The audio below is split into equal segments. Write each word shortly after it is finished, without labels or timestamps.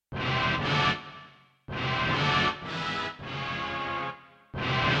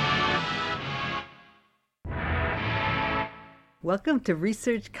Welcome to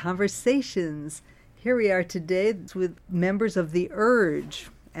Research Conversations. Here we are today with members of The Urge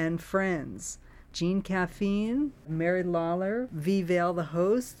and friends. Gene Caffeine, Mary Lawler, V. Vale, the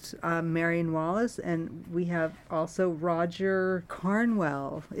host, Marian Wallace, and we have also Roger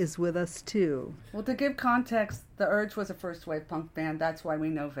Carnwell is with us too. Well, to give context, The Urge was a first wave punk band. That's why we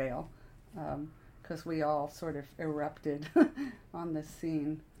know Vale, because we all sort of erupted on the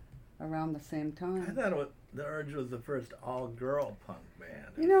scene around the same time. I thought The Urge was the first all-girl punk band.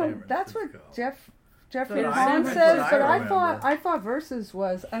 You know, that's what Jeffrey But Hahn I- says, but but I I thought Versus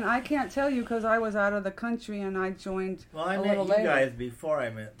was, and I can't tell you because I was out of the country and I joined Well, I a met little you later. guys before I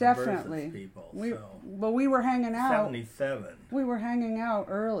met the Definitely. Versus people. We were hanging out. 77. We were hanging out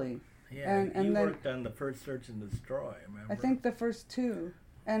early. Yeah, and you then, worked on the first Search and Destroy, remember? I think the first two,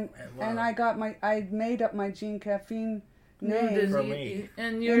 and well, I made up my Gene Caffeine name For me.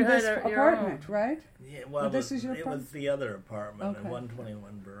 And you in had this your apartment, own. right? Yeah, well, this is your it apartment? was the other apartment at Okay.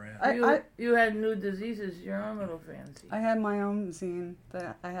 121 Baran. You had New Diseases, your own little fancy. I had my own zine.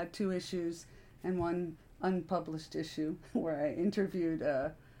 That I had 2 issues and one unpublished issue where I interviewed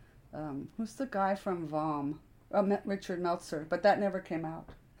who's the guy from VOM? Richard Meltzer, but that never came out.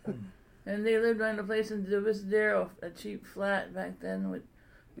 And they lived on a place in Divisadero, a cheap flat back then with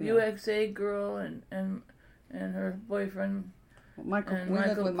UXA girl and her boyfriend. We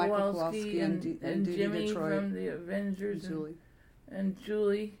lived with Michael Kowalski and Dee Jimmy Detroit. from the Avengers and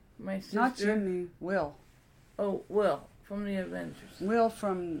Julie, my sister. Not Jimmy, Will. Oh, Will from the Avengers. Will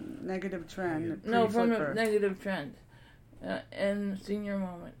from Negative Trend. No, from the Flipper. Negative Trend, and Senior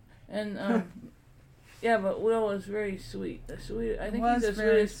Moment, and yeah, but Will was very sweet. I think he's the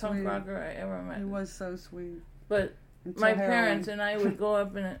sweetest punk rocker I ever met. He was so sweet. But Until my heroin. parents and I would go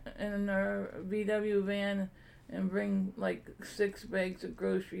up in our VW van and bring like 6 bags of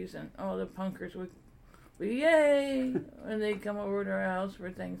groceries, and all the punkers would be yay, and they'd come over to our house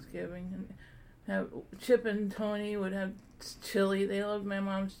for Thanksgiving and have Chip and Tony would have chili. They loved my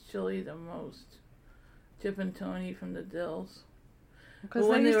mom's chili the most. Chip and Tony from the Dills. Because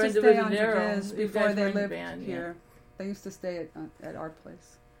Well, they when used they to were in stay on Divisadero, Diviz these before guys they were in lived band, here. They used to stay at our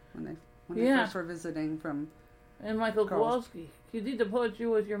place when they Yeah. first were visiting from. And Michael Girls. Kowalski. You did the poetry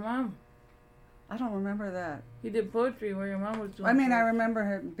with your mom. I don't remember that. He did poetry where your mom was doing I mean, I poetry. remember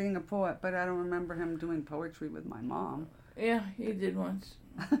him being a poet, but I don't remember him doing poetry with my mom. Yeah, he did once.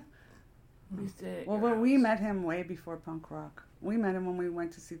 We stayed at Well, your we house. met him way before punk rock. We met him when we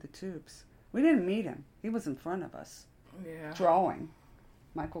went to see the Tubes. We didn't meet him. He was in front of us, Yeah. drawing.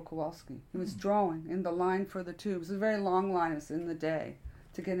 Michael Kowalski. He was drawing in the line for the Tubes. It was a very long line. It was in the day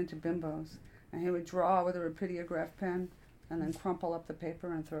to get into Bimbos. And he would draw with a rapidograph pen and then crumple up the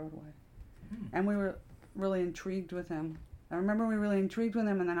paper and throw it away. And we were really intrigued with him. I remember we were really intrigued with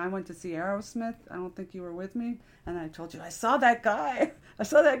him, and then I went to see Aerosmith. I don't think you were with me. And I told you, I saw that guy. I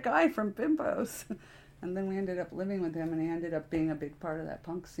saw that guy from Bimbos. And then we ended up living with him, and he ended up being a big part of that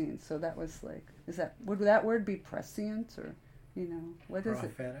punk scene. So that was like, would that word be prescient, or, you know, what is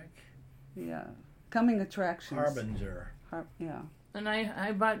Prophetic. it? Yeah. Coming attractions. Harbinger. Yeah. And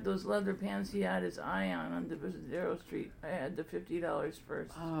I bought those leather pants he had his eye on Divisadero Street. I had the $50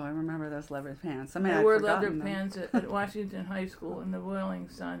 first. Oh, I remember those leather pants. I mean, I I'd wore forgotten leather them. pants at Washington High School in the boiling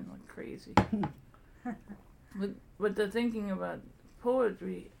sun like crazy. But the thinking about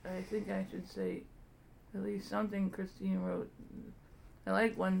poetry, I think I should say at least something Christine wrote. I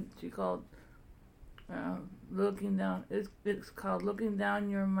like one she called Looking Down. It's called Looking Down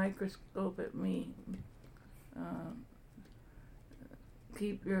Your Microscope at Me.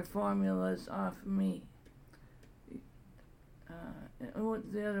 Keep your formulas off me. And what's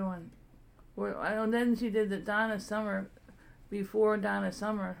the other one? And then she did the Donna Summer, before Donna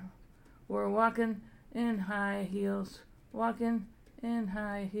Summer. We're walking in high heels, walking in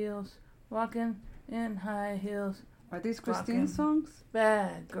high heels, walking in high heels. Are these Christine Walking. songs?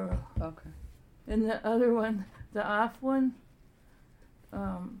 Bad girl. Okay. And the other one, the off one,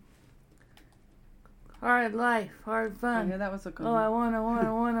 hard life, hard fun. Yeah, that was a good Oh, one. I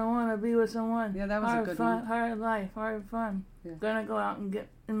wanna be with someone. Yeah, that was a hard good fun, one. Hard life, hard fun. Yeah. Gonna go out and get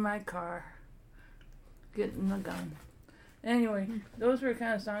in my car, get in the gun. Anyway, those were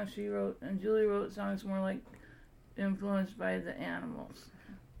kind of songs she wrote, and Julie wrote songs more like influenced by the Animals.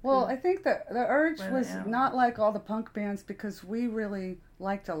 Well, I think the Urge By the was Animals. not like all the punk bands because we really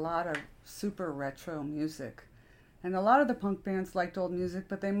liked a lot of super retro music. And a lot of the punk bands liked old music,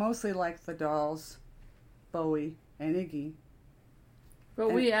 but they mostly liked the Dolls, Bowie, and Iggy.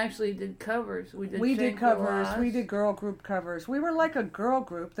 But we actually did covers. We did We did covers. Ross. We did girl group covers. We were like a girl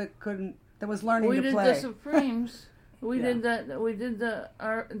group that was learning We to did play. the Supremes. We Yeah. did that. We did the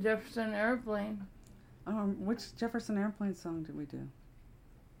Jefferson Airplane. Which Jefferson Airplane song did we do?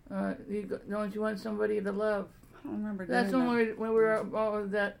 Don't you want somebody to love? I don't remember. That's doing when that. we were all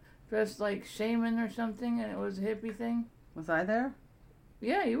that dressed like shaman or something, and it was a hippie thing. Was I there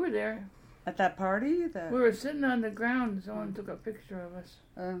Yeah, you were there. at that party? We were sitting on the ground, and someone took a picture of us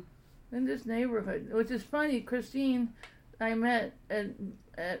in this neighborhood, which is funny. Christine, I met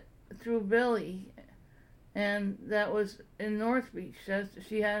through Billy, and that was in North Beach.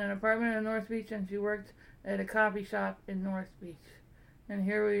 She had an apartment in North Beach, and she worked at a coffee shop in North Beach. And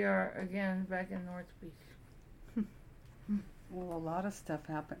here we are again, back in North Beach. Well, a lot of stuff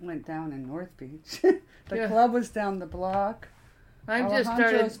went down in North Beach. The club was down the block.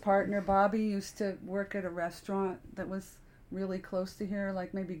 Alejandro's partner, Bobby, used to work at a restaurant that was really close to here,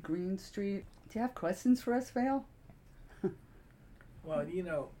 like maybe Green Street. Do you have questions for us, Vale? Well,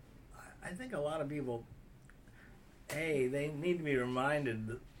 I think a lot of people, they need to be reminded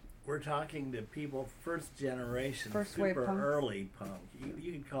that we're talking to people first generation, First wave super punk. early punk.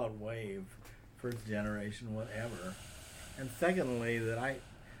 You can call it wave, first generation, whatever. And secondly, that I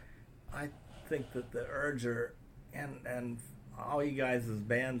think that the Urge and all you guys as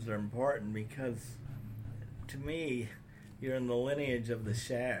bands are important because, to me, you're in the lineage of the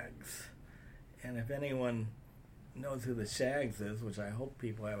Shags. And if anyone knows who the Shags is, which I hope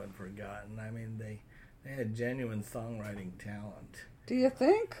people haven't forgotten, I mean, they had genuine songwriting talent. Do you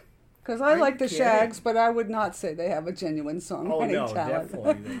think? Because I like the Shags, but I would not say they have a genuine songwriting talent.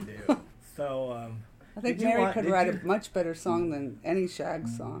 Definitely they do. So, I think Mary could write a much better song than any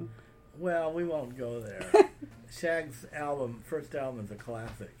Shags song. Well, we won't go there. Shag's first album is a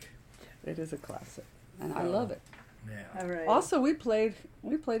classic. It is a classic, and I love it. Yeah. All right. Also, we played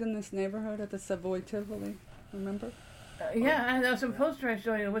in this neighborhood at the Savoy Tivoli. Remember? Yeah, that was a poster I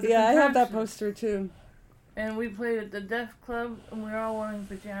showed you. With Yeah, I have that contraption. poster too. And we played at the Deaf Club, and we were all wearing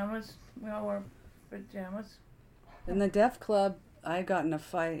pajamas. We all wore pajamas. In the Deaf Club, I got in a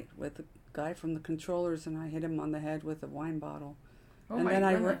fight with a guy from the controllers, and I hit him on the head with a wine bottle. Oh and my then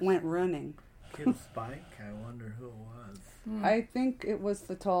goodness. I went running. Kid Spike, I wonder who it was. I think it was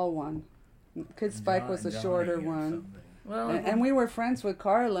the tall one. Kid Spike was the Johnny shorter or one. something. Well, And we were friends with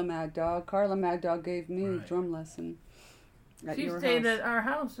Carla Mad Dog. Carla Mad Dog gave me Right. drum lesson at she your stayed house. at our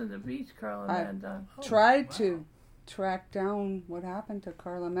house in the beach, Carla I- Mad Dog. Oh, Tried wow. to track down what happened to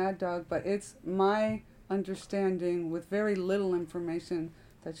Carla Mad Dog, but it's my understanding with very little information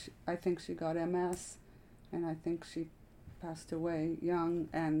that I think she got MS, and I think she passed away young,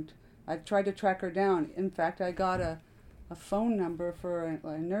 and I tried to track her down. In fact, I got a phone number for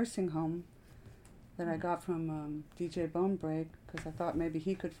a nursing home that I got from DJ Bonebreak, because I thought maybe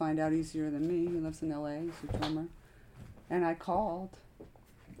he could find out easier than me. He lives in LA, he's a drummer. And I called,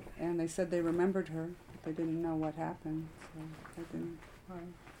 and they said they remembered her, but they didn't know what happened, so I didn't.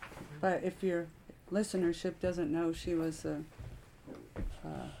 But if your listenership doesn't know, she was a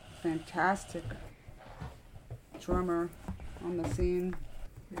fantastic drummer on the scene.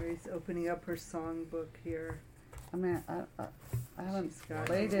 Mary's opening up her songbook here. I mean, I haven't She's got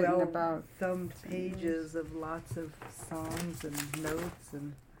played it in about thumbed pages of lots of songs and notes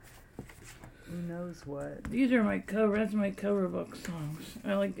and who knows what. These are that's my cover book songs.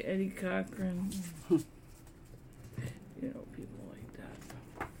 I like Eddie Cochran. People like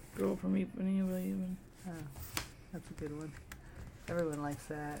that. Girl from Ipanema even. Oh, that's a good one. Everyone likes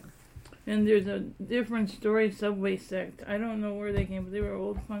that. And there's a different story, Subway Sect. I don't know where they came, but they were an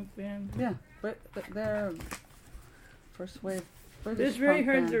old punk band. yeah, but they're first wave British It's very punk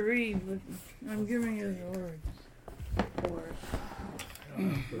hard band. to read, but I'm giving you the words.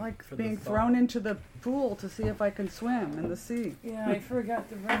 Like For the being song. thrown into the pool to see if I can swim in the sea. Yeah, I forgot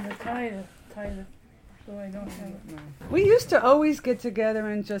to bring the tie so I don't have it. We used to always get together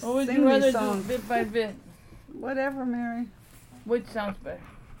and just Or would sing you rather these do songs. bit by bit? Whatever, Mary. Which sounds better?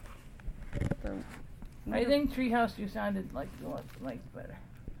 So, I think Treehouse you sounded like better.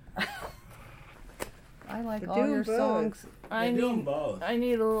 I like We're all doing your both. songs. I They do 'em need both. I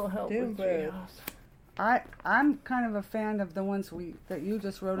need a little help Do with both. Treehouse. I'm kind of a fan of the ones that you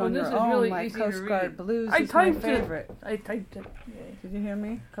just wrote Oh, on this your is own, really like easy to Coast Guard read. Blues I is my typed it. favorite. I typed it. Yay. Did you hear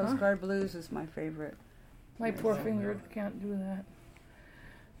me? Coast Huh? Guard Blues is my favorite. My poor finger can't do that.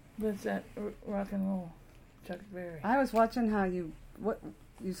 What's that rock and roll? Chuck Berry. I was watching how you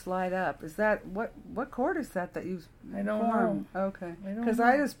slide up. Is that what chord is that you I don't form? Okay. I don't Because know.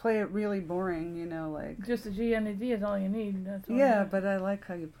 I just play it really boring, like. Just a G and a D is all you need. That's all Yeah, you need. but I like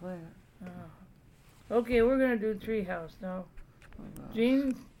how you play it. Oh. Okay, we're gonna do Treehouse now. Oh, gosh.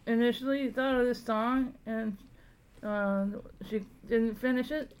 Jean initially thought of this song, and she didn't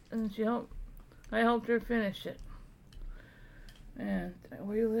finish it, and I helped her finish it. And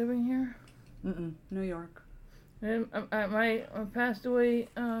were you living here? New York. And my passed away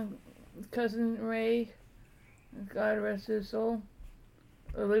cousin Ray, God rest his soul,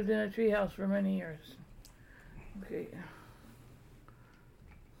 lived in a treehouse for many years. Okay.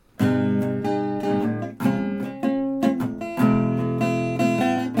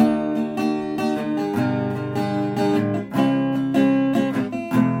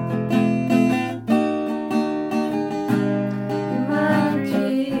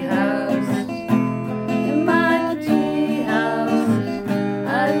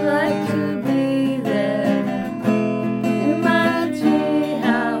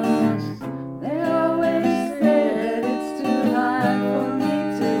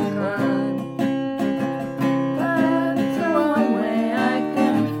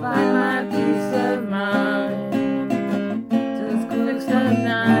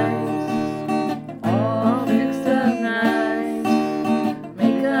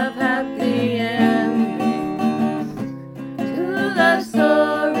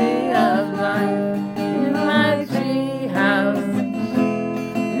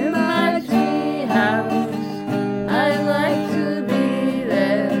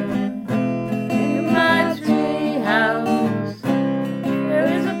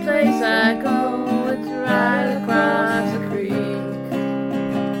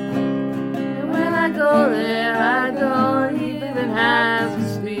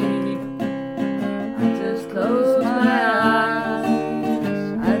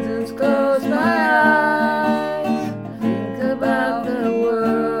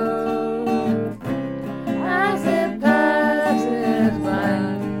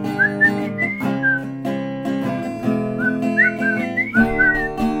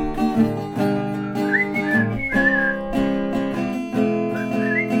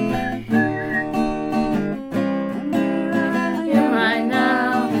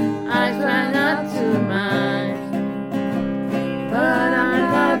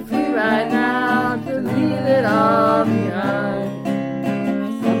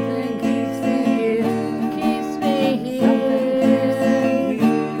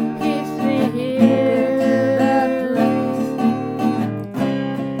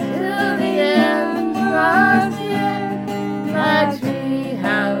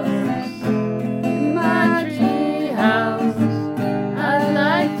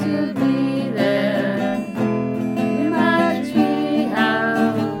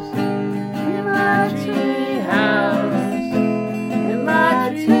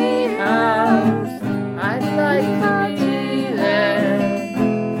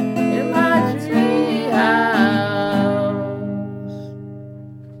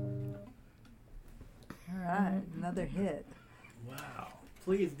 Another hit. Wow.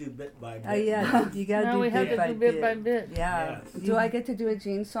 Please do bit by bit. Oh yeah, you got to do we have bit to do bit by bit. Yeah. Yes. Do I get to do a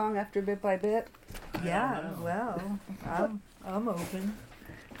Gene song after Bit by Bit? Yeah. Well, I'm open.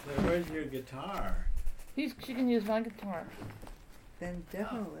 So where's your guitar? She can use my guitar. Then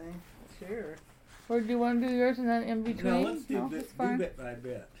definitely, sure. Or do you want to do yours and then in between? No, let's do, No, bit, it's do fine. bit by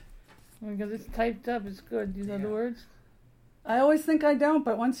bit. Because it's typed up, it's good. Do you know the Yeah. words? I always think I don't,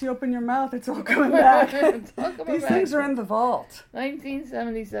 but once you open your mouth, it's all coming back. It's all coming These back. things are in the vault.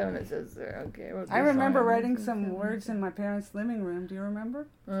 1977 it says there. Okay. I remember song. writing some words in my parents' living room. Do you remember?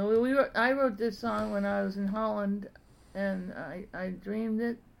 I wrote this song when I was in Holland, and I dreamed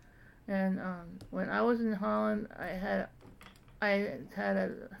it. And when I was in Holland, I had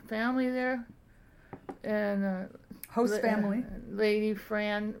a family there, and Host family. Lady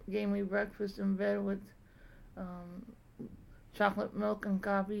Fran gave me breakfast in bed with chocolate milk and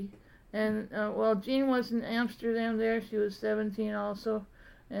coffee. And well, Jean was in Amsterdam there. She was 17 also,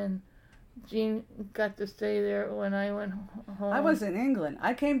 and Jean got to stay there when I went home. I was in England.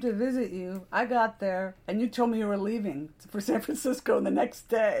 I came to visit you. I got there, and you told me you were leaving for San Francisco the next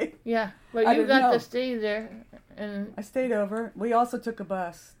day. Yeah, but I you didn't got know. to stay there, and I stayed over. We also took a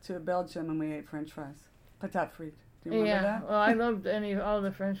bus to Belgium, and we ate French fries. Patat frites. Do you remember that? well, I loved all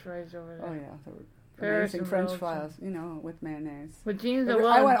the French fries over there. Oh yeah, they were Paris amazing and French Belgium. fries. You know, with mayonnaise. But Jean's a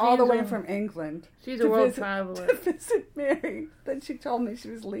I went all the way Jean's from England She's to a world visit- traveler. to visit Mary. Then she told me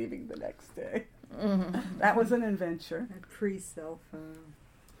she was leaving the next day. That was an adventure. A pre-cell phone,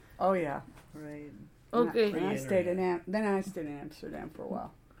 Oh yeah. right? Okay, And I stayed in Amsterdam for a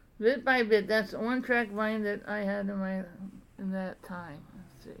while. bit by bit. That's one track mind that I had in that time.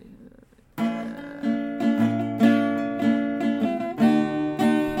 Let's see.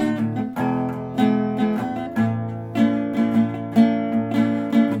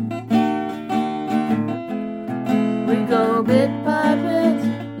 We go bit by bit,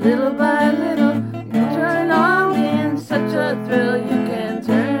 little by little. You turn on in such a thrill. You can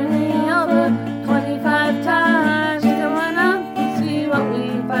turn the other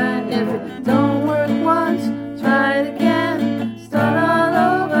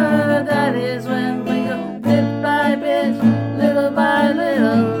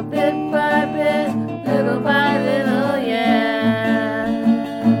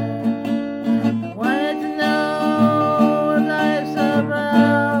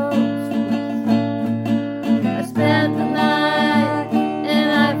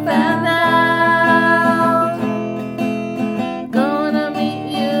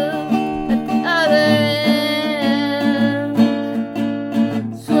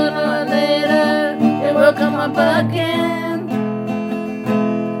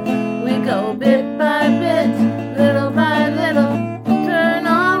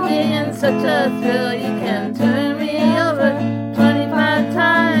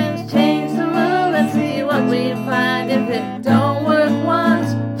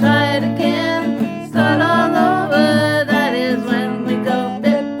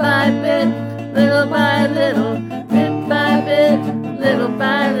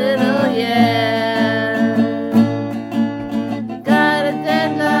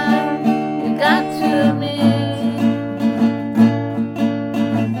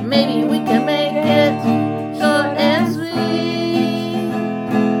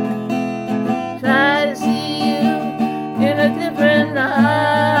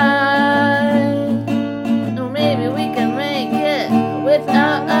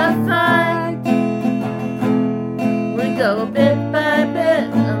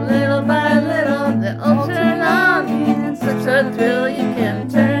a thrill. You can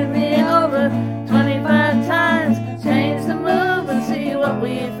turn me over 25 times, change the move and see what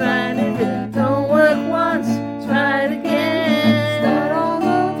we find. If it don't work once, try it again. Start all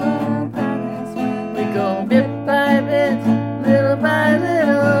over, that is when We go bit by bit, little by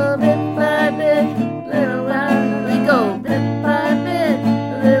little, bit by bit, little by little. We go bit by bit,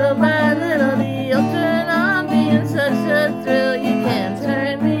 little by little. You'll turn on being such a thrill. You can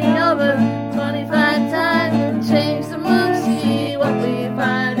turn me over 25 times and change the mood, see what we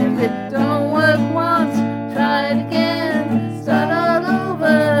find. If it don't work once, try it again. Start all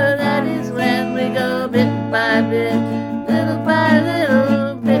over, that is when we go bit by bit, little by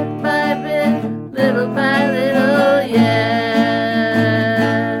little, bit by bit, little by little, yeah.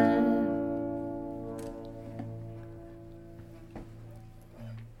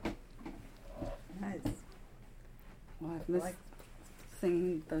 Nice. Well, I've missed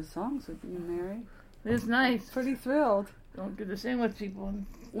singing those songs with you, Mary. It's nice. Pretty thrilled. Don't do the same with people.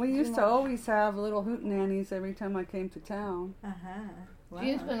 We used to always have little hootenannies every time I came to town. Uh-huh.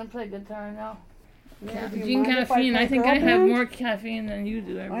 Gene's gonna play guitar now. Yeah, do you Gene mind if I caffeine. play I think girl I have band? more caffeine than you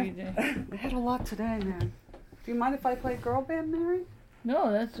do every day. I had a lot today, man. Do you mind if I play girl band, Mary?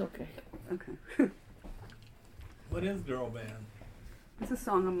 No, that's okay. Okay. What is girl band? It's a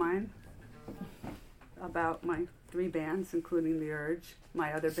song of mine about my 3 bands, including The Urge,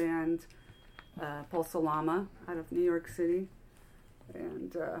 my other band, Pulse Lama, out of New York City,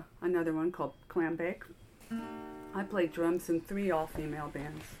 and another one called Clam Bake. I play drums in 3 all-female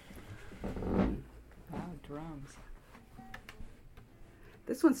bands. Wow, drums.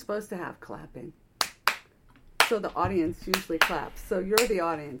 This one's supposed to have clapping. So the audience usually claps. So you're the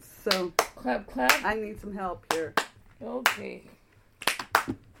audience. So Clap, clap. I need some help here. Okay.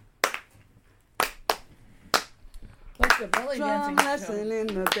 Like the belly Drum dancing lesson show. in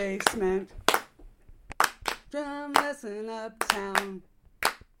the basement. Drum lesson uptown.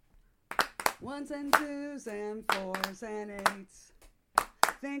 1s and 2s and 4s and 8s.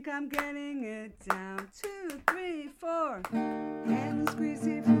 Think I'm getting it down. 2, 3, 4. Hands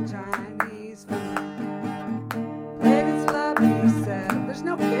greasy from Chinese food. Played it sloppy, said there's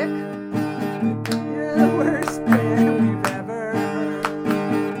no kick. You're the worst band we've ever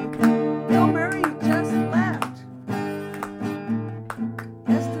heard. Bill Murray, you just left.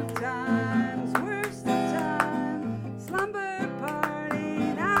 Best of times, worst of times. Slumber party,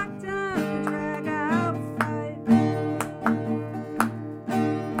 knockdown, drag out fight.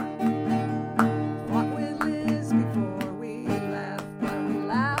 Fought with Liz before we left, but we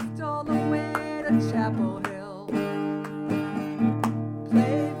laughed all the way to Chapel Hill.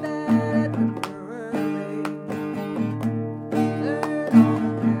 Played that at the brewery. Third on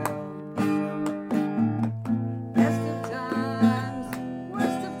the bill. Best of times,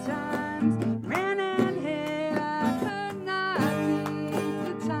 worst of times. Ran and hid, I could not keep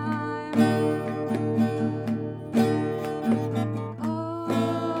the time. All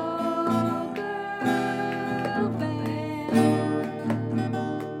girl band.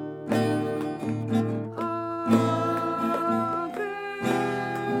 All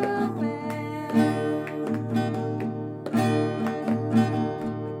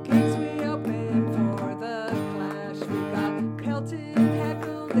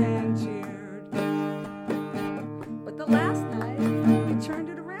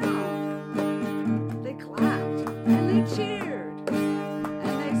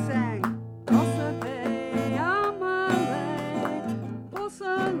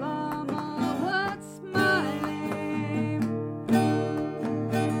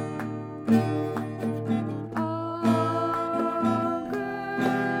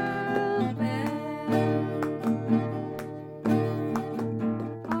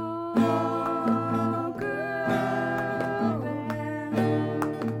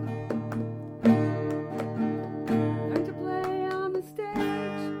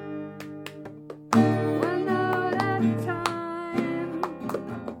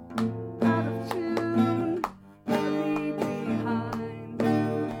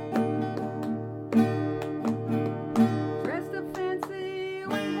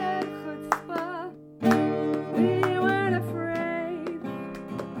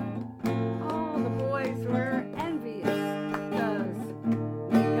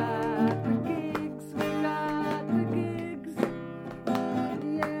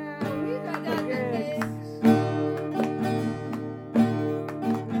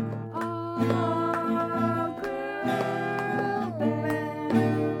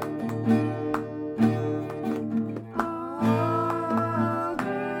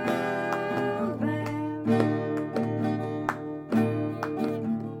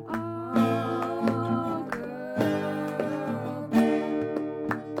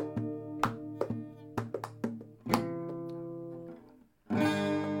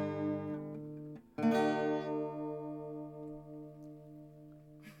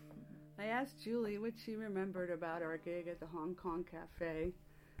asked Julie what she remembered about our gig at the Hong Kong Cafe,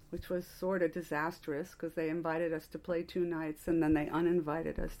 which was sort of disastrous because they invited us to play 2 nights and then they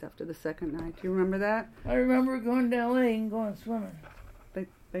uninvited us after the second night. Do you remember that? I remember going to L.A. and going swimming.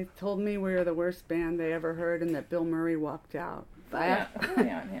 They told me we were the worst band they ever heard and that Bill Murray walked out. Yeah,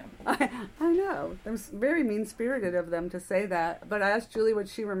 on him. I know. It was very mean-spirited of them to say that. But I asked Julie what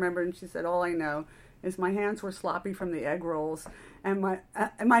she remembered, and she said, all I know is my hands were sloppy from the egg rolls, and my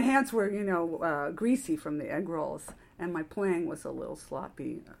hands were, greasy from the egg rolls, and my playing was a little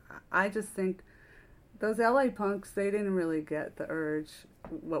sloppy. I just think those LA punks, they didn't really get the urge,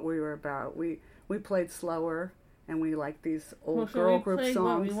 what we were about. We played slower, and we liked these old girl group songs.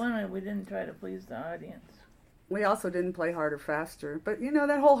 What we wanted. We didn't try to please the audience. We also didn't play Harder, Faster. But,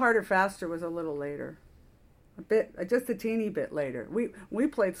 that whole Harder, Faster was a little later. Just a teeny bit later. We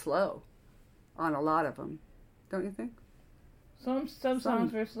played slow on a lot of them. Don't you think? Some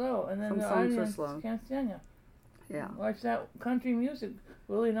songs were slow, and then the audience can't stand you. Yeah. Watch that country music.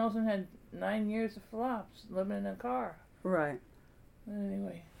 Willie Nelson had 9 years of flops, living in a car. Right.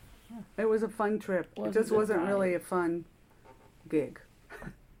 Anyway. It was a fun trip. It just wasn't really a fun gig.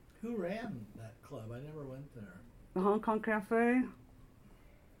 Who ran that club? I never went there. The Hong Kong Cafe.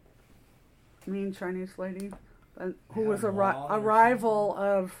 Mean Chinese lady, who was a rival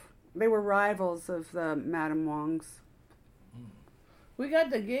of. They were rivals of the Madame Wong's. We got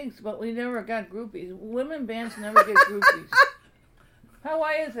the gigs, but we never got groupies. Women bands never get groupies.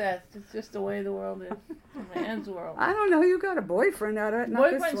 Why is that? It's just the way the world is. The man's world. I don't know. You got a boyfriend out of it.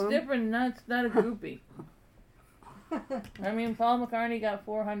 Boyfriend's different. Not a groupie. I mean, Paul McCartney got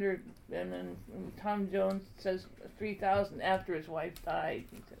 400, and then Tom Jones says 3,000 after his wife died.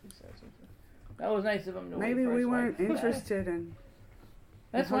 He says that was nice of him to wait Maybe for we his weren't wife interested in.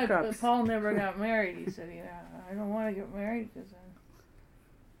 That's why Paul never got married. He said, I don't want to get married because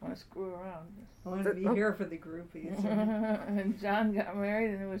I want to screw around. I want to be here for the groupies. And John got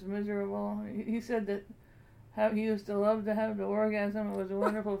married, and it was miserable. He said that he used to love to have the orgasm. It was a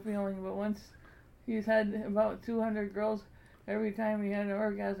wonderful feeling, but once he's had about 200 girls, every time he had an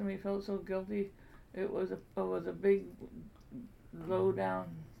orgasm, he felt so guilty. It was a big low down.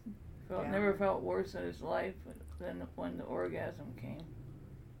 Never felt worse in his life than when the orgasm came,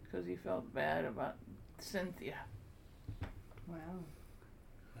 because he felt bad about Cynthia. Wow.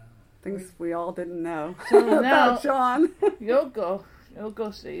 Things we all didn't know So about John. Yoko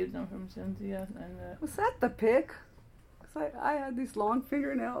saved him from Cynthia. And was that the pick? Because I had these long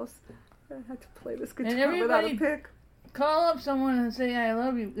fingernails. I had to play this guitar without a pick. Call up someone and say I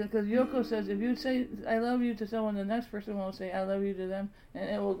love you, because Yoko says if you say I love you to someone, the next person will say I love you to them, and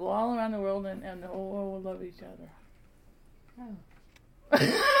it will go all around the world, and the whole world will love each other. Oh.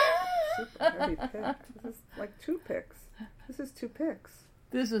 Super heavy pick. This is like 2 picks. This is 2 picks.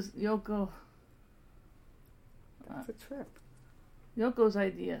 This is Yoko. That's a trip. Yoko's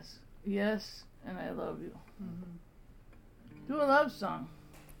ideas. Yes, and I love you. Mm-hmm. Do a love song.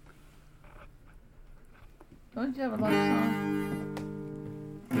 Don't you have a love song?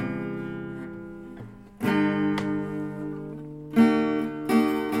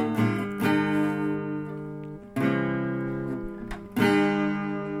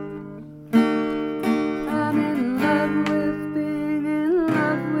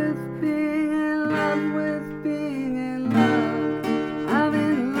 Love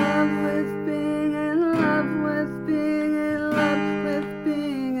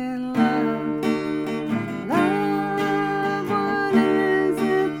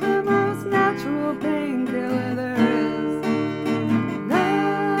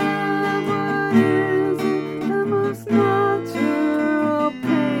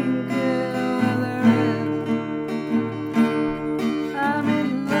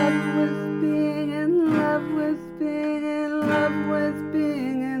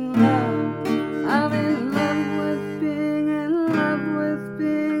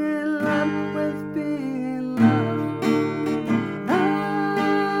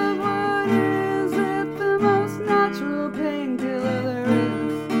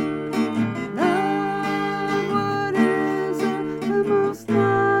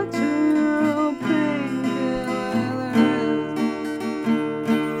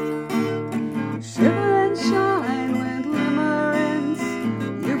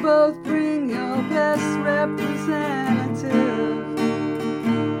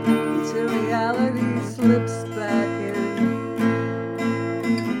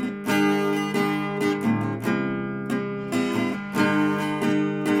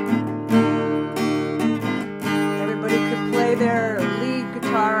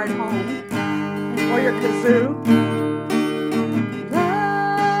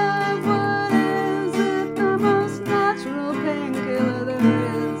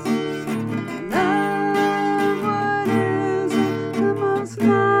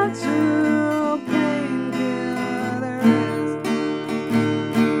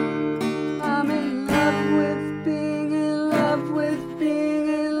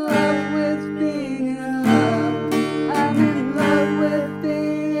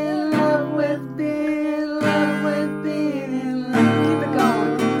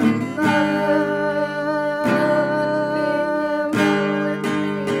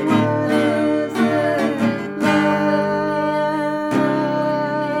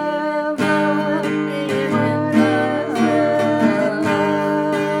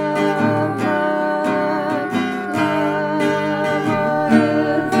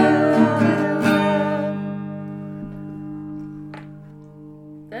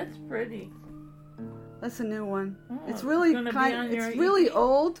one. Oh, it's really gonna be on your it's really EP?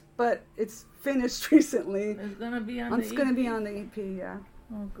 old, but it's finished recently. It's gonna be on It's the going to EP? be on the EP, yeah.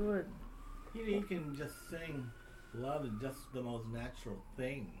 Oh, good. You can just sing. Love is just the most natural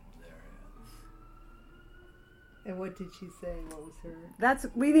thing there is. And what did she say? What was her?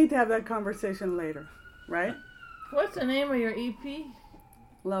 We need to have that conversation later, right? What's the name of your EP?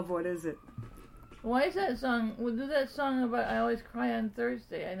 Love, what is it? Why is that song? We'll do that song about I Always Cry on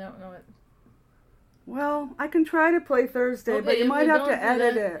Thursday. I don't know it. Well, I can try to play Thursday, Okay, but you if might you have don't to do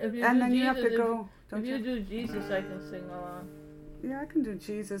edit that- it. if you And do then you have to Jesus, go. If Don't you you? do Jesus, I can sing along. Yeah, I can do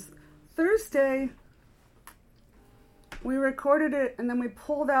Jesus. Thursday, we recorded it and then we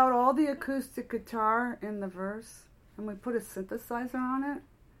pulled out all the acoustic guitar in the verse and we put a synthesizer on it.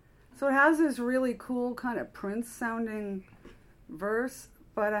 So it has this really cool kind of Prince sounding verse,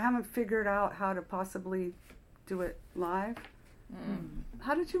 but I haven't figured out how to possibly do it live.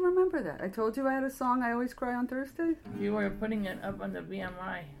 How did you remember that? I told you I had a song, I Always Cry on Thursday? You were putting it up on the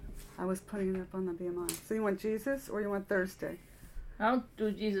BMI. I was putting it up on the BMI. So you want Jesus or you want Thursday? I'll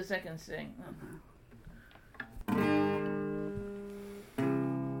do Jesus, I can sing. What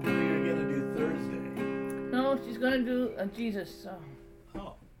are you going to do Thursday? No, she's gonna do a Jesus song.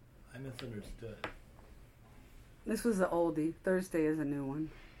 Oh, I misunderstood. This was the oldie. Thursday is a new one.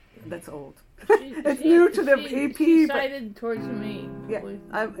 That's old. She- It's she- new to the she- EP, She but- sided towards me. Yeah,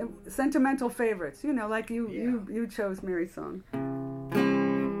 sentimental favorites. You know, like you Yeah. you chose Mary's song.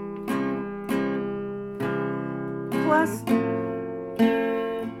 Plus,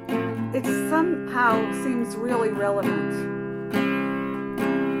 it somehow seems really relevant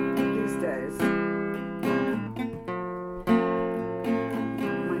these days.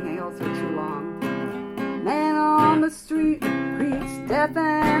 My nails are too long. Man on the street preached death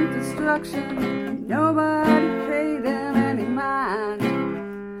and destruction. Nobody paid him any mind.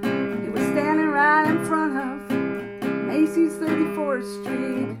 He was standing right in front of Macy's 34th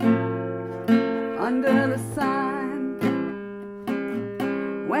Street under the sign.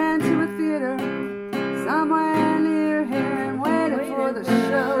 Went to a theater somewhere near here and waited for the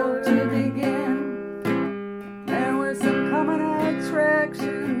show to begin. There were some common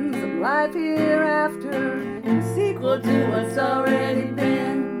attractions of life hereafter, and sequel to what's already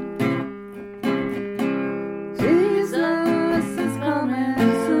been. Jesus is coming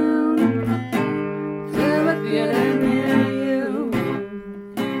soon to a theater near you.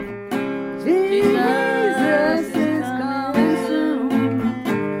 Jesus is coming soon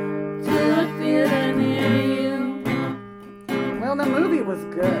to a theater near you. Well, the movie was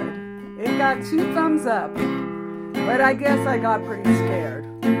good. It got 2 thumbs up, but I guess I got pretty scared.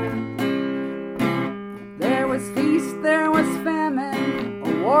 There was feast, there was famine,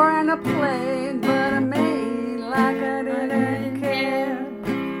 a war and a plague, but I made like I didn't care.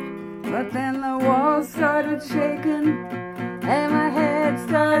 But then the walls started shaking, and my head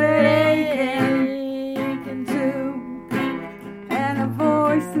started aching too. And a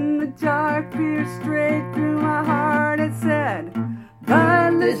voice in the dark pierced straight through my heart. It said,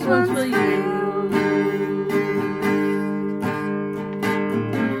 but this one's for you.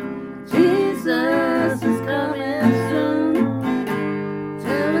 Jesus is coming soon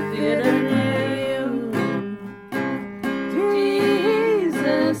to a theater near you.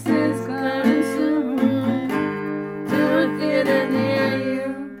 Jesus is coming soon to a theater near you.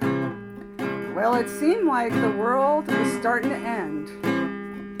 Well, it seemed like the world was starting to end.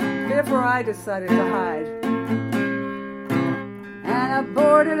 Therefore, I decided to hide. And I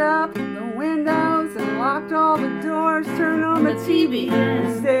boarded up the windows and locked all the doors, turned on the TV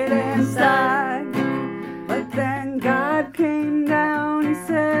and stayed inside. But then God came down, he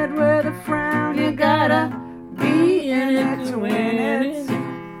said with a frown, you gotta be in it to win it.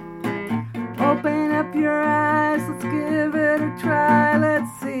 Open up your eyes, let's give it a try, let's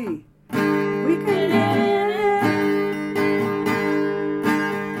see. We can get in it.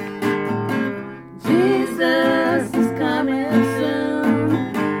 Jesus is coming soon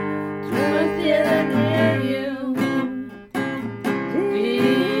to a theater near you.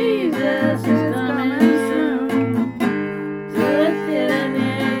 Jesus is coming soon to a theater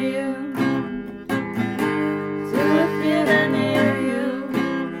near you. To a theater near you.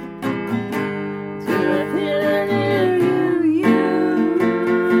 To a theater near you.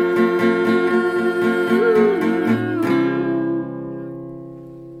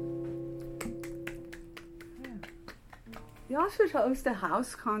 Y'all should host a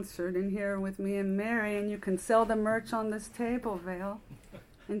house concert in here with me and Mary, and you can sell the merch on this table, Vale,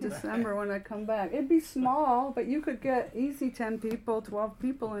 in December when I come back. It'd be small, but you could get easy 10 people, 12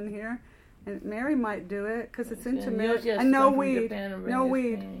 people in here, and Mary might do it because it's intimate. you'll get And no some from weed. Japan and bring No us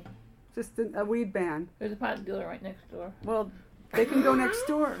weed. Fanny. just a weed ban. There's a pot dealer right next door. Well, they can go next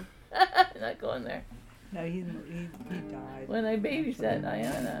door. Not going there. No, he died. When I babysat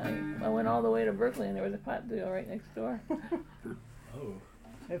Diana, I went all the way to Berkeley and there was a pot dealer right next door. Oh.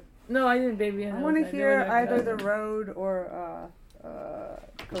 No, I didn't baby in. I want to hear either The Road or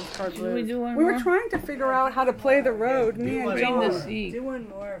Postcard Should we Blues. do one We were more? trying to figure out how to play The Road, me and Bring the John. seat. Do one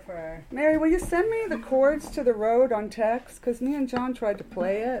more for our... Mary, will you send me the chords to The Road on text? Because me and John tried to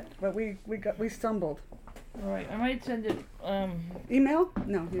play it, but we stumbled. All right, I might send it. Email?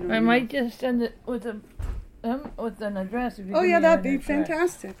 No, you don't. I email. might just send it with with an address. If you Oh give yeah, me that'd an be address.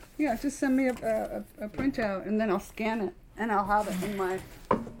 fantastic. Yeah, just send me a printout and then I'll scan it and I'll have it in my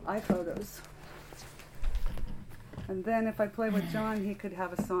iPhotos. And then if I play with John, he could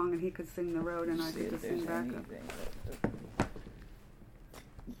have a song and he could sing The Road and I'd See get if to sing there's backup. anything.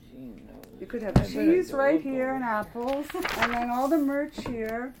 Gene knows. You could have I better cheese go right look here over. and apples, and then all the merch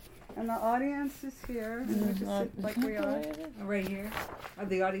here, and the audience is here, and we just Not- sit like we are. Right here? Oh,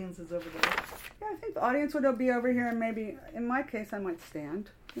 the audience is over there. Yeah, I think the audience would be over here, and maybe, in my case, I might stand.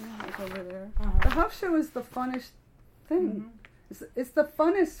 You know, like over there. Uh-huh. The house show is the funnest thing. It's the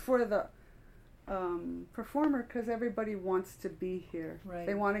funnest for the performer because everybody wants to be here. Right.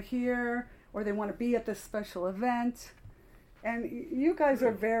 They want to hear, or they want to be at this special event. And you guys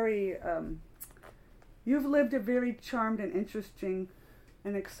are very, you've lived a very charmed and interesting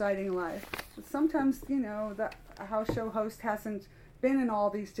and exciting life. Sometimes, you know, the house show host hasn't been in all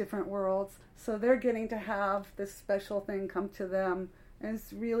these different worlds, so they're getting to have this special thing come to them, and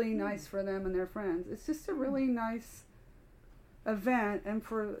it's really nice for them and their friends. It's just a really nice event, and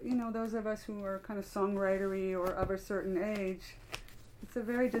for, you know, those of us who are kind of songwritery or of a certain age, it's a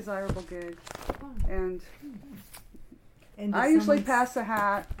very desirable gig. And And I does usually someone- pass a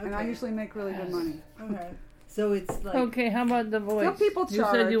hat, and I Okay. usually make really good money. Okay. So it's like... Okay, how about The Voice? Some people You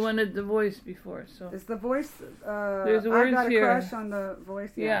said charge. you wanted The Voice before, so Is the voice? There's I words got a here. crush on the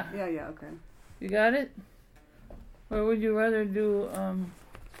voice. Yeah. Yeah. Yeah. Okay. you got it? Or would you rather do Oh,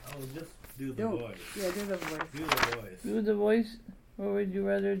 just do the Don't. voice. Yeah, do the voice. Do the voice. do The Voice, or would you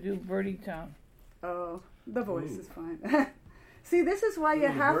rather do Birdie Town? Oh, the voice Ooh. is fine. See, this is why you Ooh,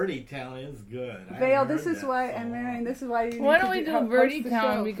 have Birdie Town is good. I Vale. haven't This heard is that why, song. and Marian, this is why you. Why need don't to we do host Birdie the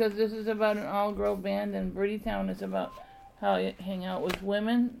Town, show. because this is about an all-girl band, and Birdie Town is about how you hang out with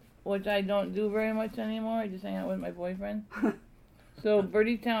women, which I don't do very much anymore. I just hang out with my boyfriend. So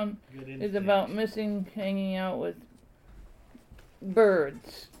Birdie Town Good is instinct. about missing hanging out with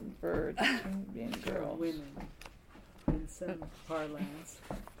birds being girls. women in some parlance.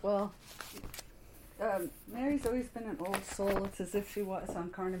 Well, Mary's always been an old soul. It's as if she was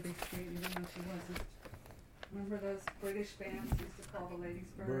on Carnaby Street, even though she wasn't. Remember those British bands used to call the ladies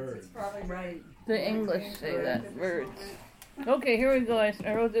birds? It's probably Right. The English say that, birds. Okay, here we go. I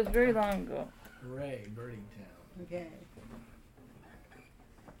wrote this very long ago. Hooray, Birdie Town. Okay.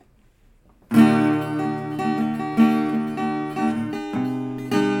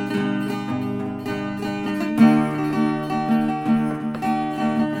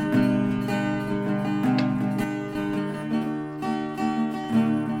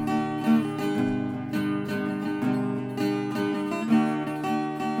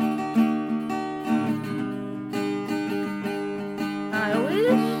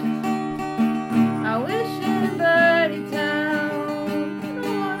 I wish in Birdie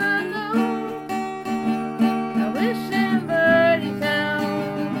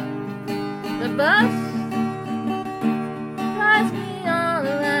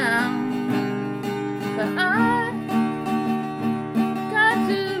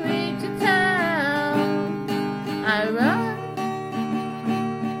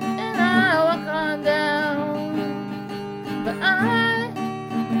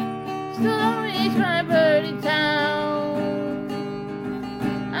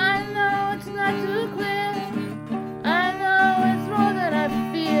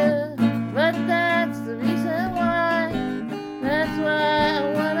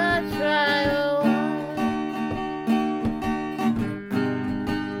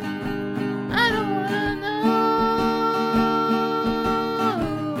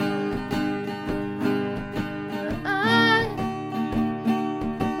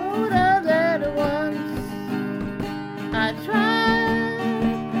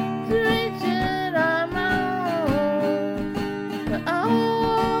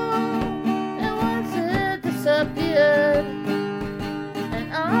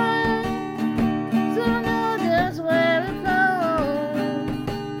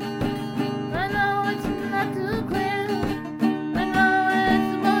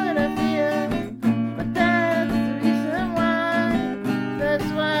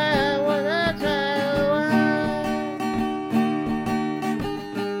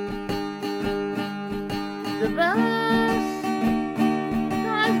The bus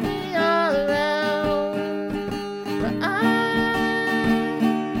drives me all around, but I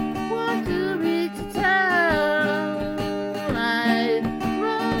want to reach the town. I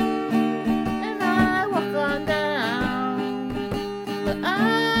run and I walk on down, but I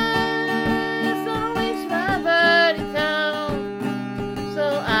still reach my birdie town. So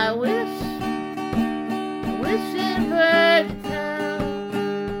I wish in birdie town.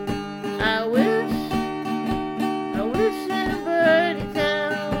 I wish in birdie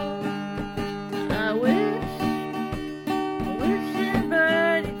town. I wish in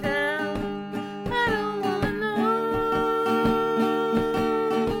birdie town. I don't wanna know.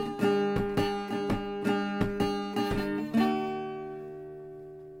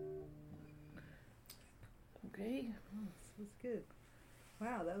 Okay, This was good.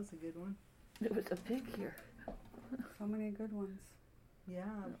 Wow, that was a good one. there was a pig here. So many good ones. Yeah,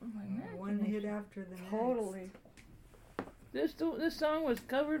 Oh, my one imagination. hit after the next. Totally. This song was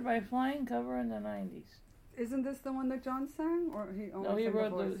covered by Flying Cover in the 90s. Isn't this the one that John sang, or he only No, he sang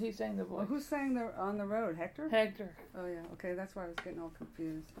wrote the voice? he sang the Oh, voice. who sang On the Road? Hector? Hector. Oh yeah, okay, that's why I was getting all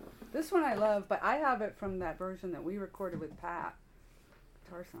confused. This one I love, but I have it from that version that we recorded with Pat.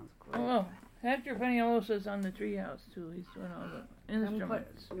 Guitar sounds great. Oh, Hector Peñalosa's on the treehouse too. He's doing all the And we put-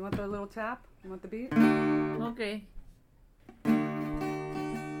 instruments. you want the little tap? You want the beat? Okay.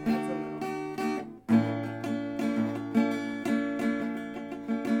 That's a little.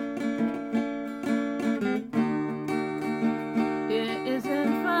 It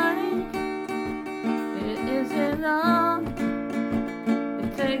isn't funny. It isn't long.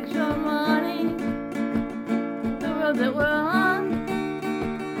 It takes your money. The road that we're on.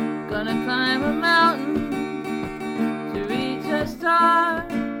 Gonna climb a mountain to reach a star.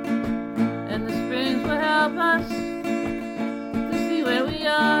 And the springs will help us to see where we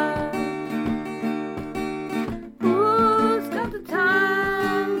are. Who's got the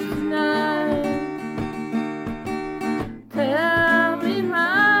time tonight? Tell me if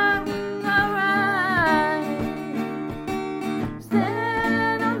I'm alright.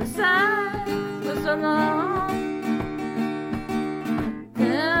 Stand on the side for so long.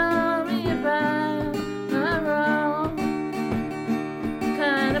 Tell me if I'm not wrong.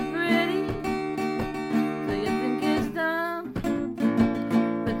 Kinda pretty, so you think it's dumb,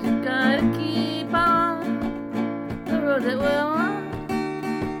 but you gotta keep on the road that we're on.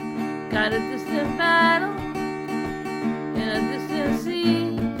 Got a distant battle in a distant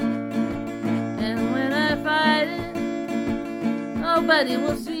sea, and when I fight it, nobody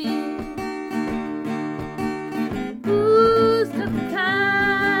will see. Who's got the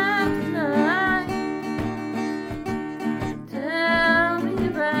time tonight? Tell me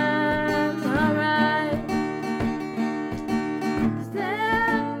if I'm alright.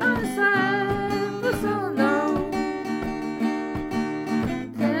 Stand on the side for so long.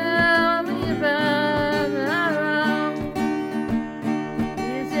 Tell me if I'm not wrong.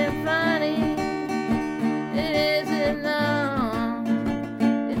 Is it funny? It isn't long.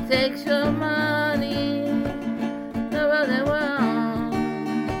 It takes your money. The road that we're on.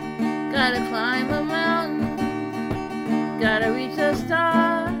 Gotta climb a mountain. Gotta reach a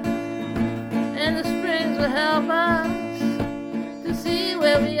star. And the springs will help us to see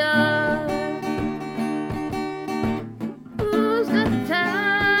where we are. Who's got the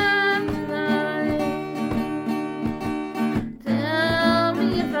time tonight? Tell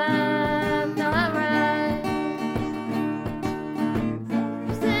me if I'm not right.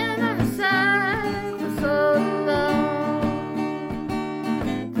 Stand on the side for so long.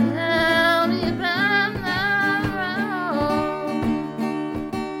 Tell me if I'm not wrong.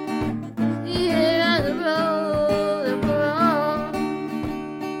 Here on the road that we're on.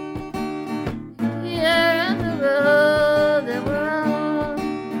 Here on the road that we're on.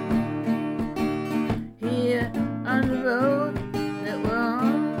 Here on the road that we're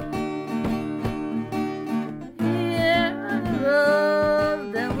on. Here on the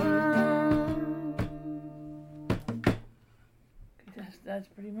road that we're on. That's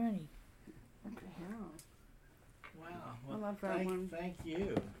pretty many. Wow. I love that one. Thank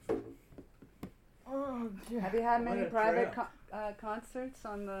you. Oh, Have you had What many a private trip. concerts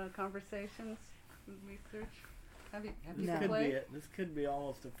on the Conversations research? Have you No. played? This could be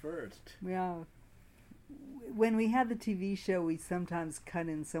almost a first. Yeah. When we had the TV show, we sometimes cut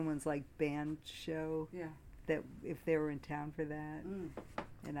in someone's like band show Yeah. that if they were in town for that, Mm.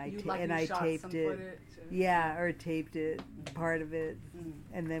 and I You shot taped some it. footage. Yeah, or taped it, part of it, Mm.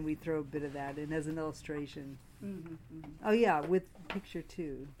 and then we throw a bit of that in as an illustration. Mhm, mhm. Oh yeah, with picture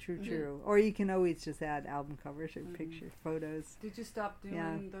too. True, Mhm. true. Or you can always just add album covers or Mhm. picture photos. Did you stop doing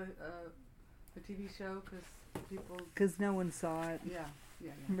Yeah. the The TV show, because people. Because no one saw it. Yeah.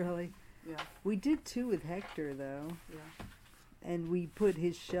 Really. Yeah. We did too with Hector though. Yeah. And we put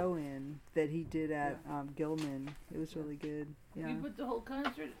his show in that he did at Gilman. It was really good. Yeah. You put the whole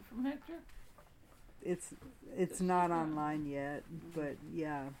concert from Hector? It's not online yet, but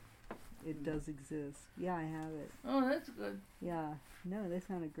yeah, it does exist. Yeah, I have it. Oh, that's good. Yeah. No, they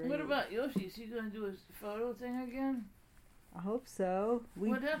sounded great. What about Yoshi? Is he going to do his photo thing again? I hope so.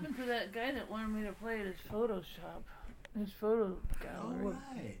 What happened to that guy that wanted me to play at his photo shop? His photo gallery. All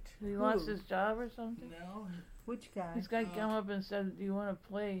right. He lost his job or something? No. Which guy? This guy came up and said, "Do you want to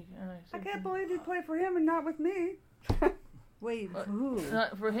play?" And I I said, can't believe you play for him and not with me. Wait, who?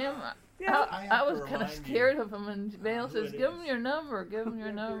 Not for him. Yeah. I was kind of scared of him, and Vale says, "Give him your number. Give him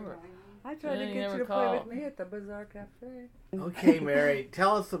your number." I tried to And he get never you to play called. with me at the Bazaar Cafe. Okay, Mary,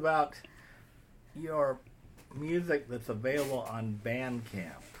 tell us about your music that's available on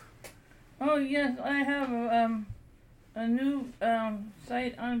Bandcamp. Oh yes, I have a new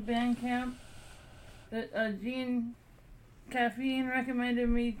site on Bandcamp that Gene Caffeine recommended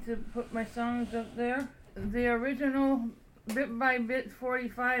me to put my songs up there. The original Bit by Bit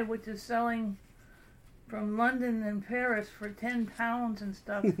 45, which is selling from London and Paris for £10 and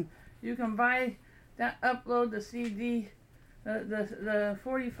stuff. You can buy that, upload the CD, the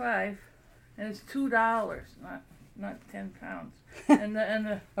 45, and it's $2, not £10. And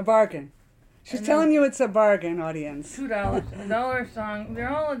the A bargain. She's telling you it's a bargain, audience. $2, $1 a song. They're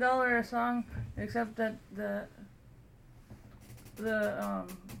all $1 a song, except that the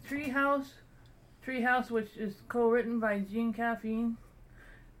Treehouse, which is co-written by Gene Caffeine.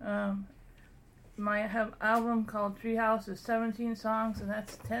 My have album called Treehouse is 17 songs, and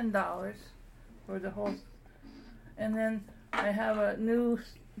that's $10 for the whole. And then I have a new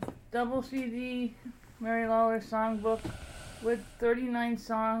double CD Mary Lawler songbook with 39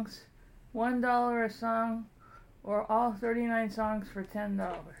 songs, $1 a song, or all 39 songs for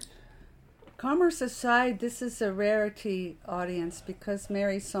 $10. Commerce aside, this is a rarity, audience, because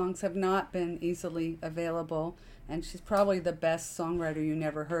Mary's songs have not been easily available, and she's probably the best songwriter you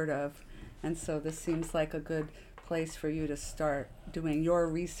never heard of. And so this seems like a good place for you to start doing your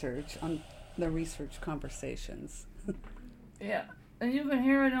research on the research conversations. Yeah, and you can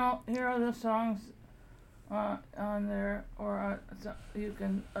hear all the songs on there, or you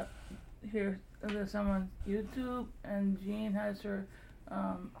can hear some on YouTube. And Jean has her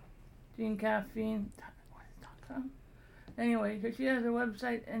Jean Caffeine.com. Anyway, she has a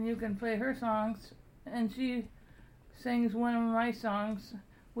website, and you can play her songs. And she sings one of my songs,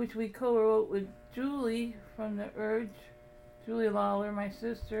 which we co-wrote with Julie from the Urge, Julie Lawler, my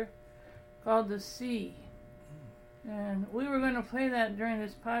sister, called The Sea. And we were going to play that during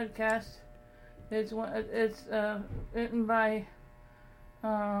this podcast. It's written by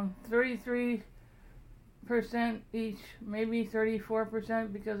 33% each, maybe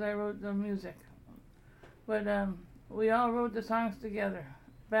 34% because I wrote the music. But we all wrote the songs together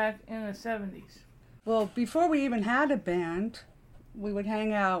back in the 70s. Well, before we even had a band, we would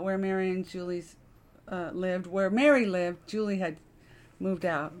hang out where Mary and Julie's lived. Where Mary lived, Julie had moved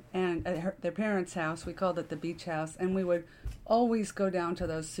out, and at their parents' house, we called it the beach house, and we would always go down to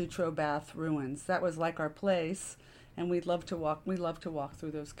those Sutro Bath ruins. That was like our place, and we loved to walk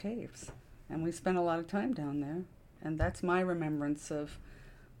through those caves, and we spent a lot of time down there, and that's my remembrance of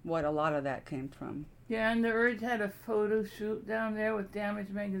what a lot of that came from. Yeah, and the Urge had a photo shoot down there with Damage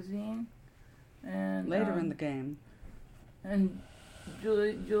Magazine, and later in the game. And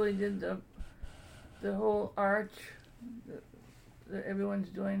Julie did the whole arch that everyone's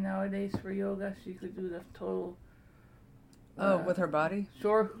doing nowadays for yoga. She could do the total. With her body?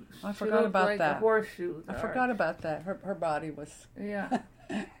 Sure. I forgot about like that. A horseshoe. I forgot about that. Her body was. Yeah.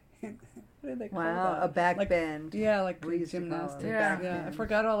 What did they call Wow, that? a back bend. Yeah, like We used to call it gymnastics. back Yeah, I bend.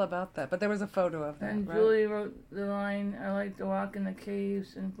 forgot all about that. But there was a photo of that. And right? Julie wrote the line, "I like to walk in the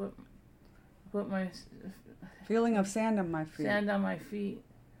caves and put my Feeling of sand on my feet. sand on my feet,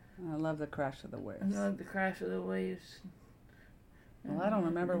 I love the crash of the waves. and I like the crash of the waves." Well, I don't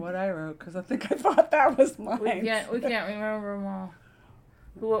remember what I wrote because I think I thought that was mine. We can't remember them all.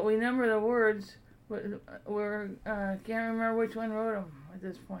 What we remember the words, but can't remember which one wrote them at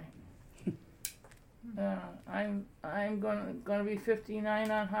this point. I'm gonna be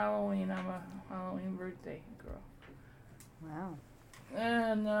 59 on Halloween. I'm a Halloween birthday girl. Wow.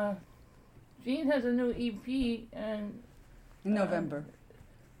 And Jean has a new EP, and In November.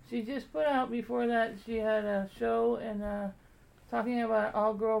 she just put out before that. She had a show and talking about an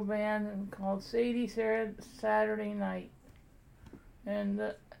all-girl band called Sadie Saturday Night. And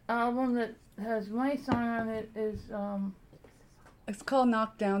the album that has my song on it is It's called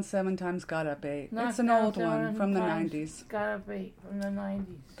Knocked Down 7 Times Got Up 8. It's Knocked an Down old one 7 from the Times 90s. Got Up 8 from the 90s.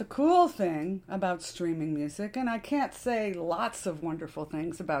 The cool thing about streaming music, and I can't say lots of wonderful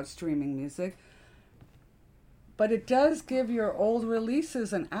things about streaming music, but it does give your old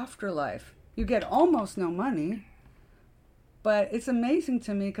releases an afterlife. You get almost no money, but it's amazing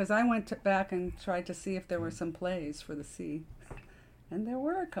to me because I went back and tried to see if there were some plays for the sea. And there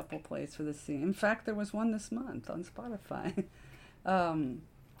were a couple plays for the sea. In fact, there was one this month on Spotify.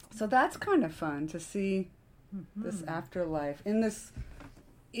 So that's kind of fun to see this afterlife in this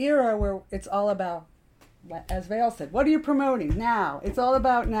era where it's all about, as Vale said, what are you promoting now? It's all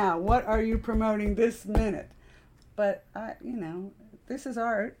about now. What are you promoting this minute? But this is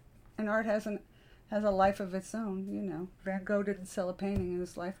art, and art has a life of its own. Van Gogh didn't sell a painting in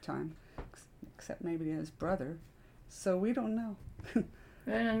his lifetime, except maybe his brother. So we don't know. And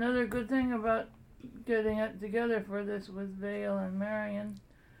another good thing about getting it together for this with Vale and Marian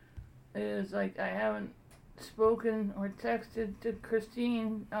is, like, I haven't spoken or texted to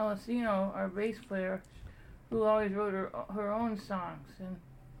Christine Alessino, our bass player, who always wrote her own songs. And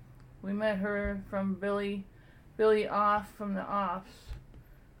we met her from Billy Off from the Offs,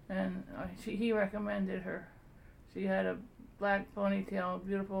 and he recommended her. She had a black ponytail,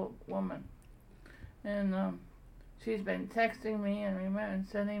 beautiful woman. And she's been texting me and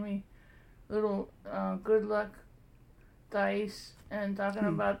sending me little good luck dice and talking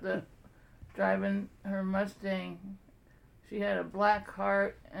about driving her Mustang. She had a black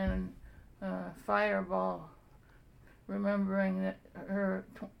heart and fireball, remembering that her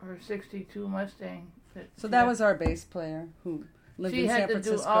 62 Mustang. That was our bass player who lived in San Francisco. She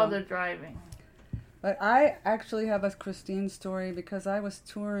had to do all the driving. But I actually have a Christine story because I was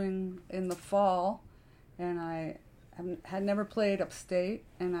touring in the fall, and I had never played upstate,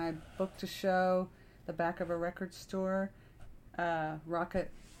 and I booked a show the back of a record store,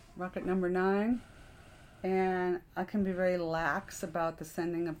 Rocket Number 9, and I can be very lax about the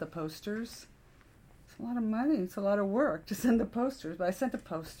sending of the posters. It's a lot of money, it's a lot of work to send the posters, but I sent a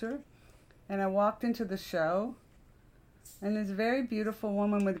poster, and I walked into the show, and this very beautiful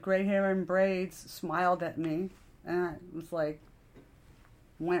woman with gray hair and braids smiled at me, and I was like,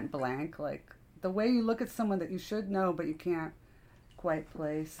 went blank, like, the way you look at someone that you should know but you can't quite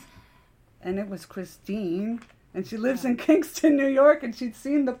place. And it was Christine, and she lives in Kingston, New York, and she'd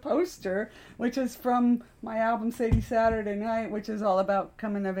seen the poster, which is from my album Sadie Saturday Night, which is all about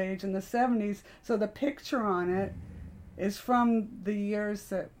coming of age in the 70s. So the picture on it is from the years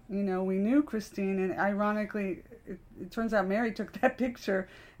that, we knew Christine, and ironically, it turns out Mary took that picture.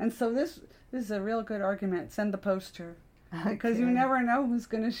 And so this is a real good argument. Send the poster. Because you never know who's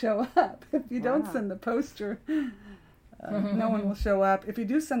going to show up. If you don't send the poster, no one will show up. If you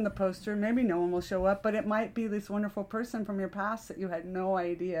do send the poster, maybe no one will show up, but it might be this wonderful person from your past that you had no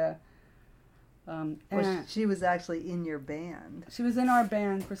idea. She was actually in your band. She was in our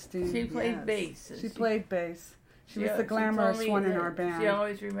band, Christine. She played bass. She played bass. She was the glamorous one in our band. She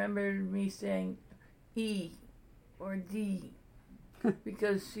always remembered me saying E or D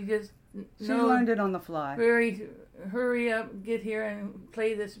because she just She learned it on the fly. Hurry up, get here and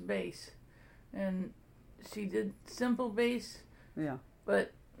play this bass. And she did simple bass. Yeah.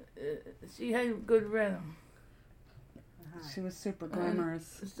 But she had good rhythm. She was super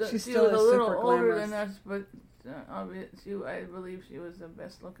glamorous. She still was a little older than us, but I believe she was the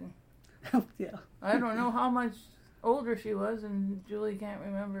best looking. Yeah. I don't know how much older she was, and Julie can't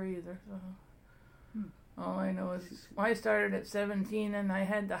remember either. So all I know is I started at 17, and I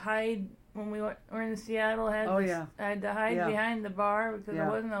had to hide when we were in Seattle. I had to hide behind the bar because I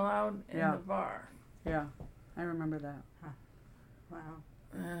wasn't allowed in the bar. Yeah, I remember that. Huh. Wow.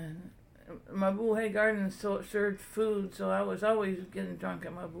 Mabuhay Garden served food, so I was always getting drunk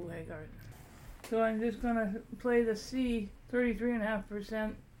at Mabuhay Garden. So I'm just going to play the C,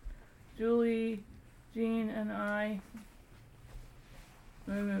 33.5%. Julie, Jean, and I.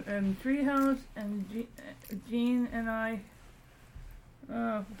 And Treehouse and Jean and I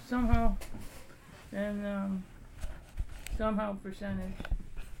somehow percentage.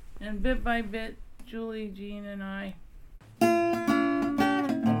 And bit by bit, Julie, Jean, and I.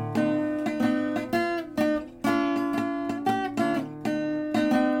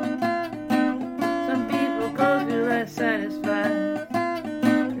 Some people go through life satisfied.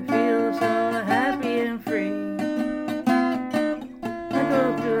 They feel so happy and free. I go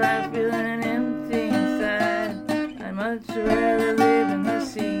through life feeling empty inside. I'd much rather live in the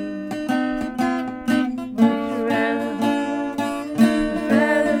sea. Much rather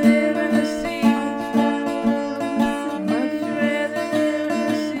live in the sea.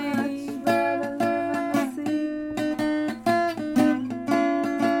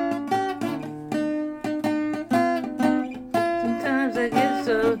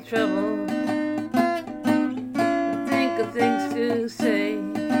 trouble. Think of things to say.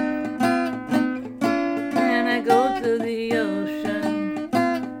 And I go to the ocean,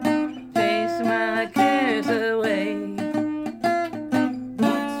 chase my cares away.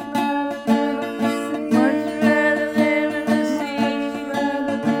 Much rather live in the sea.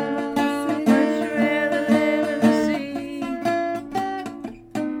 Much rather live in the sea.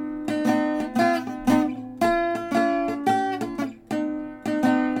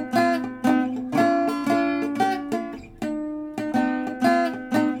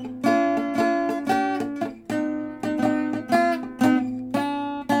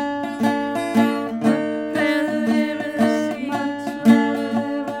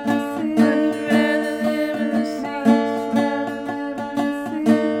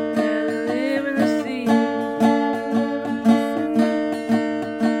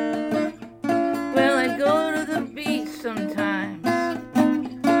 Sometimes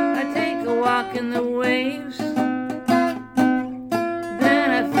I take a walk in the waves, then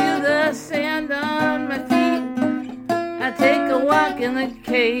I feel the sand on my feet. I take a walk in the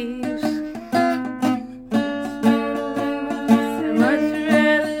caves. I'd much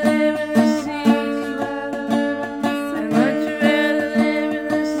rather live in the sea. I'd much rather live in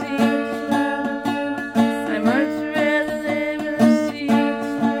the sea. I'd much rather live in the sea.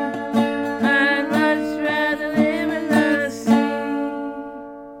 I'd much rather live in the sea.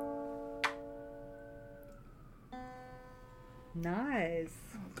 Nice.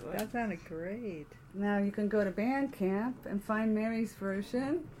 That sounded great. Now you can go to Bandcamp and find Mary's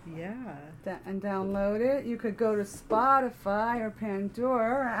version Yeah. and download it. You could go to Spotify or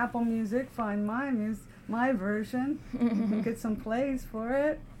Pandora or Apple Music, find my version, and get some plays for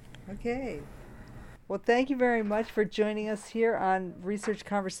it. Okay. Well, thank you very much for joining us here on Research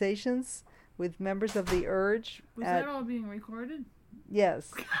Conversations with members of the Urge. Was that all being recorded?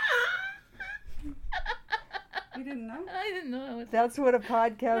 Yes. You didn't know? I didn't know. It That's what a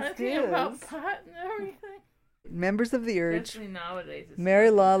podcast talking is. about pot and everything. Members of the Urge, Especially nowadays. It's Mary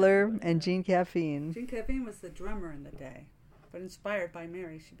not- Lawler and Jean Caffeine. Jean Caffeine was the drummer in the day, but inspired by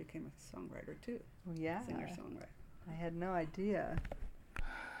Mary, she became a songwriter too. Yeah. Singer-songwriter. I had no idea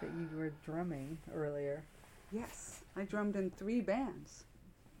that you were drumming earlier. Yes, I drummed in 3 bands.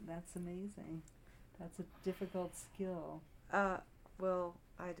 That's amazing. That's a difficult skill. Well,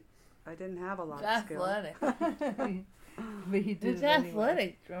 I didn't have a lot It's of skill. athletic. But you did It's it anyway.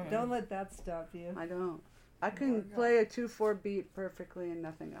 athletic drumming. Don't let that stop you. I don't. I can play a 2/4 beat perfectly and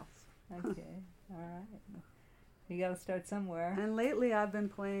nothing else. Okay. All right. You got to start somewhere. And lately I've been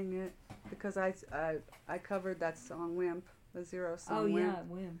playing it because I covered that song Wimp, the Zero song Oh, Wimp. yeah,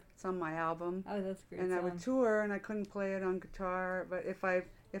 Wimp. It's on my album. Oh, that's a great. And I song. would tour and I couldn't play it on guitar, but if I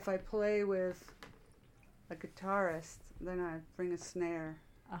play with a guitarist, then I bring a snare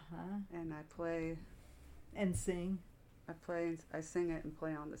Uh-huh. and I play And sing. I sing it and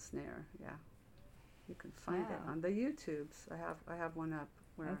play on the snare. Yeah. You can find it Wow. on the YouTubes. I have one up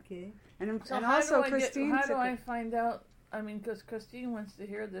where Okay. and So and how also do Christine how do took I it. find out? I mean, because Christine wants to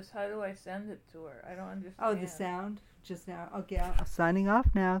hear this. How do I send it to her? I don't understand. Oh, the sound just now. Okay, I'm signing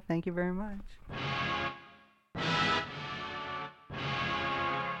off now. Thank you very much.